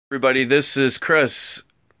Everybody, this is Chris.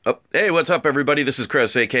 Oh, hey, what's up, everybody? This is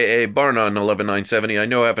Chris, aka Barnon 11970. I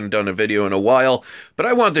know I haven't done a video in a while, but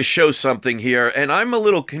I wanted to show something here, and I'm a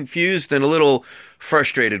little confused and a little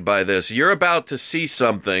frustrated by this. You're about to see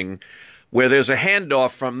something where there's a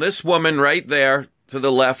handoff from this woman right there to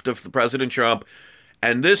the left of the President Trump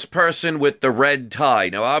and this person with the red tie.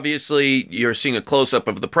 Now, obviously, you're seeing a close-up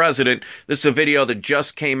of the president. This is a video that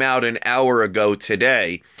just came out an hour ago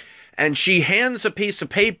today. And she hands a piece of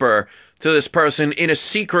paper to this person in a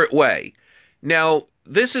secret way. Now,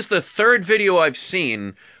 this is the third video I've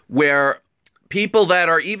seen where people that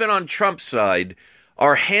are even on Trump's side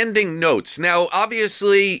are handing notes. Now,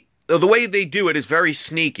 obviously, the way they do it is very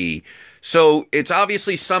sneaky. So it's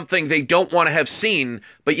obviously something they don't want to have seen,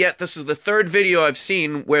 but yet this is the third video I've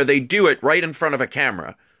seen where they do it right in front of a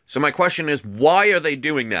camera. So my question is, why are they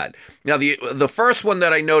doing that? Now, the first one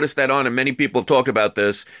that I noticed that on, and many people have talked about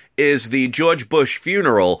this, is the George Bush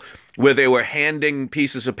funeral, where they were handing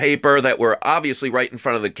pieces of paper that were obviously right in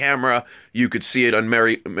front of the camera. You could see it on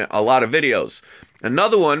a lot of videos.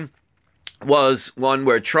 Another one was one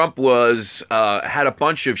where Trump had a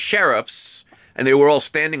bunch of sheriffs, and they were all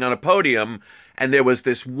standing on a podium, and there was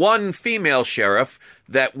this one female sheriff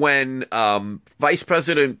that when Vice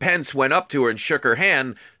President Pence went up to her and shook her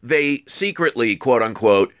hand, they secretly,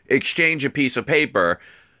 quote-unquote, exchange a piece of paper.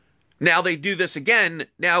 Now they do this again.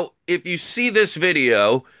 Now, if you see this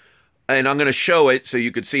video, and I'm going to show it so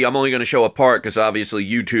you could see, I'm only going to show a part because obviously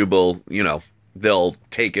YouTube will, they'll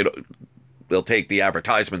take the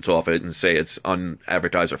advertisements off it and say it's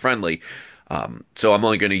un-advertiser friendly. So I'm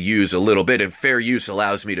only going to use a little bit, and fair use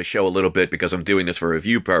allows me to show a little bit because I'm doing this for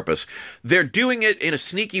review purpose. They're doing it in a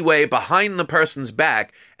sneaky way behind the person's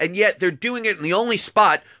back, and yet they're doing it in the only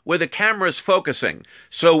spot where the camera's focusing.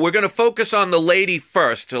 So we're going to focus on the lady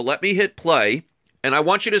first. So let me hit play, and I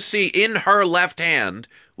want you to see in her left hand,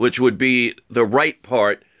 which would be the right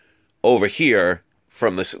part over here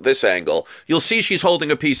from this angle, you'll see she's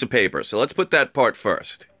holding a piece of paper. So let's put that part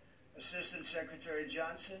first. Assistant Secretary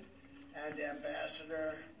Johnson and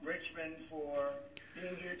Ambassador Richmond for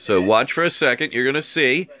being here today. So watch for a second. You're going to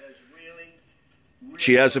see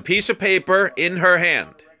she has a piece of paper in her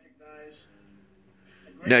hand.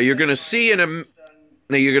 Now you're going to see let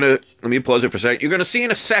me pause it for a second. You're going to see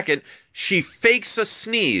in a second she fakes a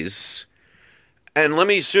sneeze. And let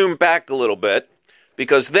me zoom back a little bit,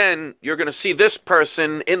 because then you're going to see this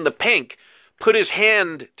person in the pink put his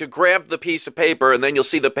hand to grab the piece of paper, and then you'll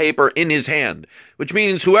see the paper in his hand, which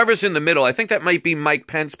means whoever's in the middle, I think that might be Mike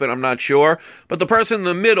Pence, but I'm not sure, but the person in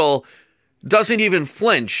the middle doesn't even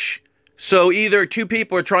flinch. So either two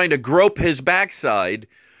people are trying to grope his backside,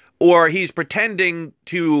 or he's pretending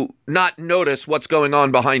to not notice what's going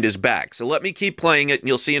on behind his back. So let me keep playing it, and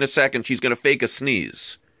you'll see in a second she's going to fake a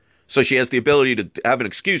sneeze. So she has the ability to have an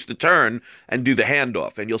excuse to turn and do the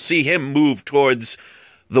handoff, and you'll see him move towards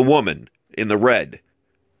the woman in the red,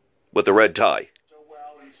 with the red tie. So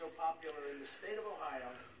well and so popular in the state of Ohio.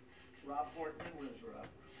 Rob Portman, where's Rob?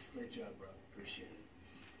 Great job, Rob. Appreciate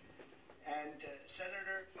it. And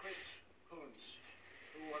Senator Chris Coons,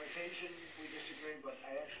 who on occasion we disagree, but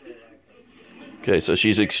I actually like him. Okay, so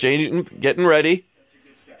she's exchanging, getting ready. That's a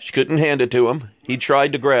good step. She couldn't hand it to him. He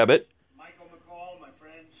tried to grab it. Michael McCall, my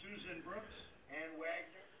friend Susan Brooks, Ann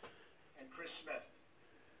Wagner, and Chris Smith.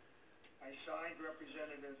 I signed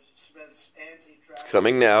Representative Smith's anti-traffic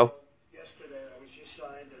Coming now. yesterday. I was just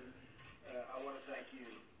signed, and I want to thank you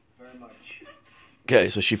very much. Okay,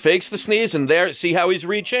 so she fakes the sneeze, and there, see how he's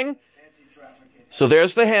reaching? So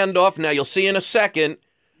there's the handoff. Now you'll see in a second,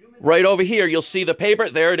 right over here, you'll see the paper.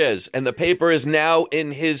 There it is, and the paper is now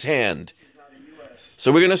in his hand.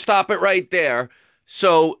 So we're going to stop it right there.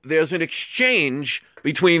 So there's an exchange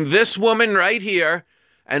between this woman right here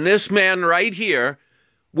and this man right here,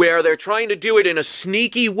 where they're trying to do it in a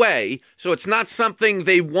sneaky way, so it's not something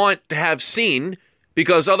they want to have seen,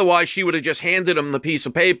 because otherwise she would have just handed him the piece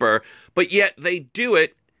of paper, but yet they do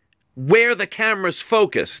it where the camera's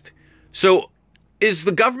focused. So is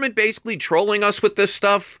the government basically trolling us with this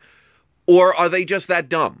stuff, or are they just that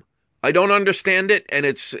dumb? I don't understand it, and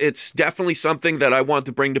it's definitely something that I want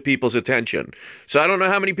to bring to people's attention. So I don't know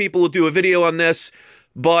how many people will do a video on this,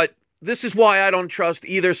 but this is why I don't trust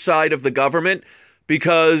either side of the government,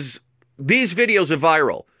 because these videos are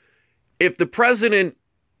viral. If the president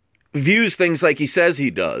views things like he says he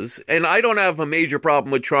does, and I don't have a major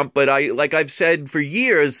problem with Trump, but like I've said for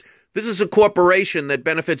years, this is a corporation that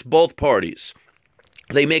benefits both parties.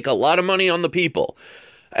 They make a lot of money on the people.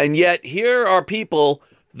 And yet here are people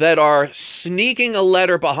that are sneaking a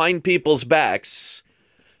letter behind people's backs,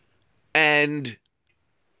 and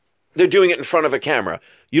they're doing it in front of a camera.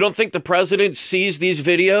 You don't think the president sees these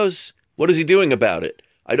videos? What is he doing about it?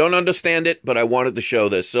 I don't understand it, but I wanted to show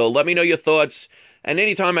this. So let me know your thoughts. And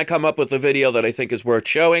anytime I come up with a video that I think is worth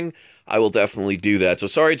showing, I will definitely do that. So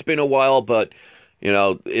sorry it's been a while, but, you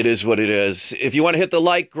know, it is what it is. If you want to hit the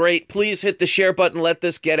like, great. Please hit the share button. Let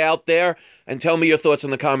this get out there. And tell me your thoughts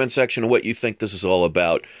in the comment section of what you think this is all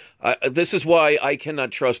about. This is why I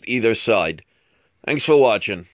cannot trust either side. Thanks for watching.